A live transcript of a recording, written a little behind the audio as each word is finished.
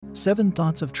7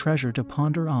 thoughts of treasure to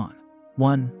ponder on.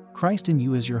 1. Christ in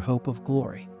you is your hope of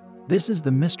glory. This is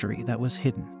the mystery that was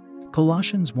hidden.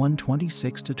 Colossians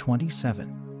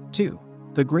 1:26-27. 2.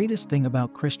 The greatest thing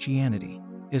about Christianity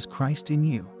is Christ in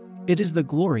you. It is the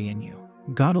glory in you,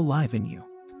 God alive in you.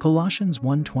 Colossians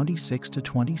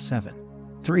 1:26-27.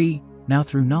 3. Now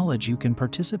through knowledge you can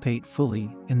participate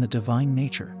fully in the divine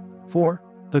nature. 4.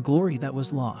 The glory that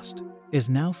was lost is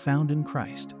now found in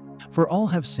Christ. For all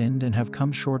have sinned and have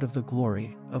come short of the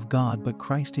glory of God, but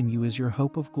Christ in you is your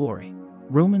hope of glory.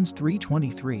 Romans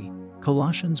 3:23,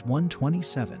 Colossians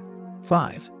 1:27.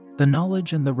 5. The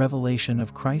knowledge and the revelation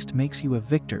of Christ makes you a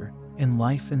victor in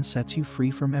life and sets you free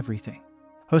from everything.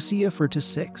 Hosea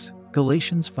 4:6,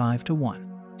 Galatians 5:1.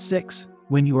 6.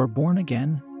 When you are born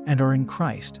again and are in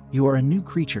Christ, you are a new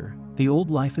creature. The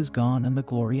old life is gone and the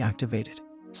glory activated.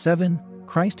 7.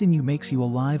 Christ in you makes you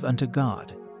alive unto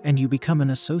God, and you become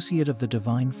an associate of the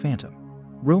divine phantom.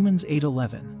 Romans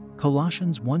 8:11,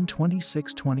 Colossians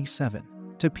 1:26-27,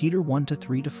 to Peter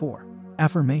 1:3-4.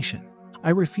 Affirmation. I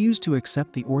refuse to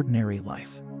accept the ordinary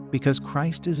life. Because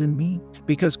Christ is in me,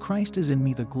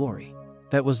 the glory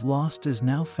that was lost is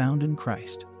now found in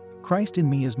Christ. Christ in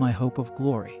me is my hope of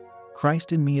glory.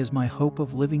 Christ in me is my hope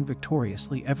of living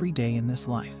victoriously every day in this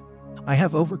life. I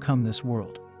have overcome this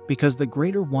world, because the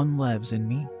greater one lives in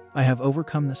me. I have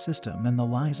overcome the system and the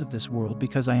lies of this world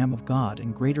because I am of God,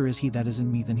 and greater is he that is in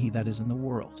me than he that is in the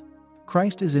world.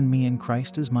 Christ is in me and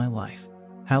Christ is my life.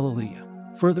 Hallelujah.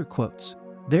 Further quotes.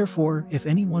 Therefore, if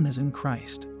anyone is in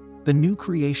Christ, the new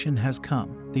creation has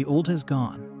come, the old has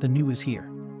gone, the new is here.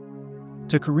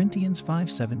 To Corinthians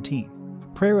 5:17.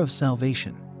 Prayer of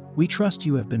salvation. We trust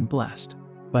you have been blessed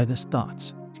by these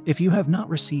thoughts. If you have not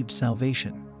received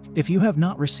salvation, if you have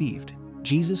not received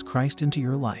Jesus Christ into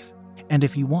your life, and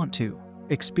if you want to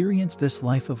experience this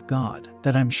life of God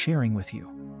that I'm sharing with you,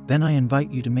 then I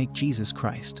invite you to make Jesus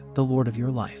Christ the Lord of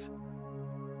your life.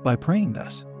 By praying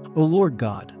thus, O Lord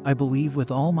God, I believe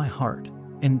with all my heart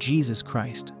in Jesus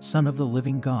Christ, Son of the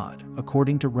living God,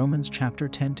 according to Romans chapter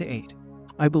 10-8.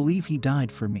 I believe he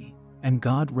died for me, and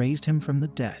God raised him from the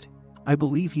dead. I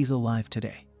believe he's alive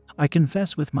today. I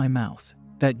confess with my mouth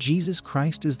that Jesus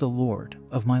Christ is the Lord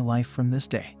of my life from this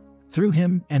day. Through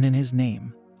him and in his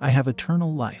name, I have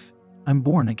eternal life. I'm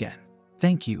born again.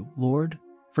 Thank you, Lord,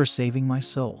 for saving my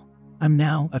soul. I'm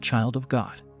now a child of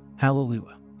God.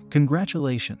 Hallelujah.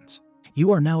 Congratulations. You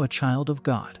are now a child of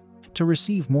God. To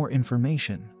receive more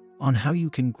information on how you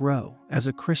can grow as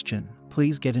a Christian,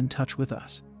 please get in touch with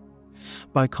us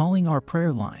by calling our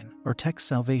prayer line or text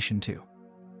salvation to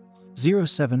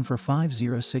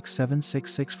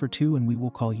 0745067664 and we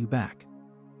will call you back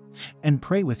and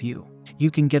pray with you.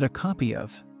 You can get a copy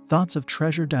of Thoughts of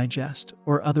Treasure Digest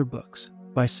or other books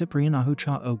by Cyprian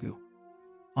Ahucha Ogu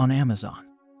on Amazon.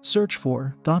 Search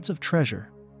for Thoughts of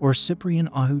Treasure or Cyprian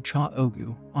Ahucha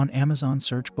Ogu on Amazon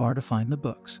search bar to find the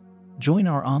books. Join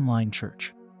our online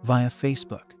church via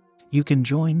Facebook. You can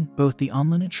join both the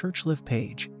Online at Church Live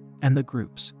page and the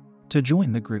groups. To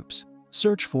join the groups,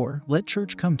 search for Let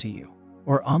Church Come to You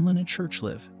or Online at Church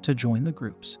Live to join the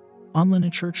groups. Online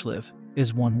at Church Live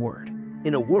is one word.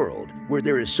 In a world where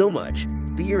there is so much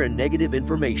fear and negative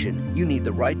information, you need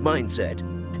the right mindset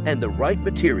and the right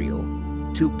material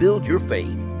to build your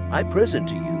faith. I present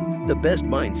to you the best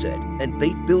mindset and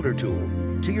faith builder tool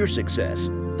to your success.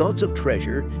 Thoughts of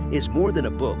Treasure is more than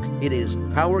a book. It is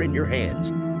power in your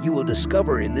hands. You will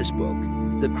discover in this book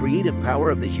the creative power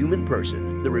of the human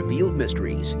person, the revealed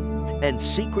mysteries and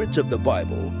secrets of the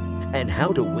Bible, and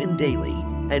how to win daily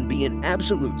and be an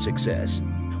absolute success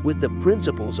with the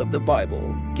principles of the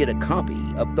Bible. Get a copy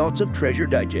of Thoughts of Treasure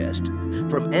Digest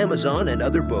from Amazon and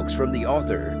other books from the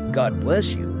author. God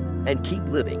bless you and keep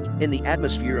living in the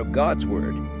atmosphere of God's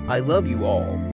Word. I love you all.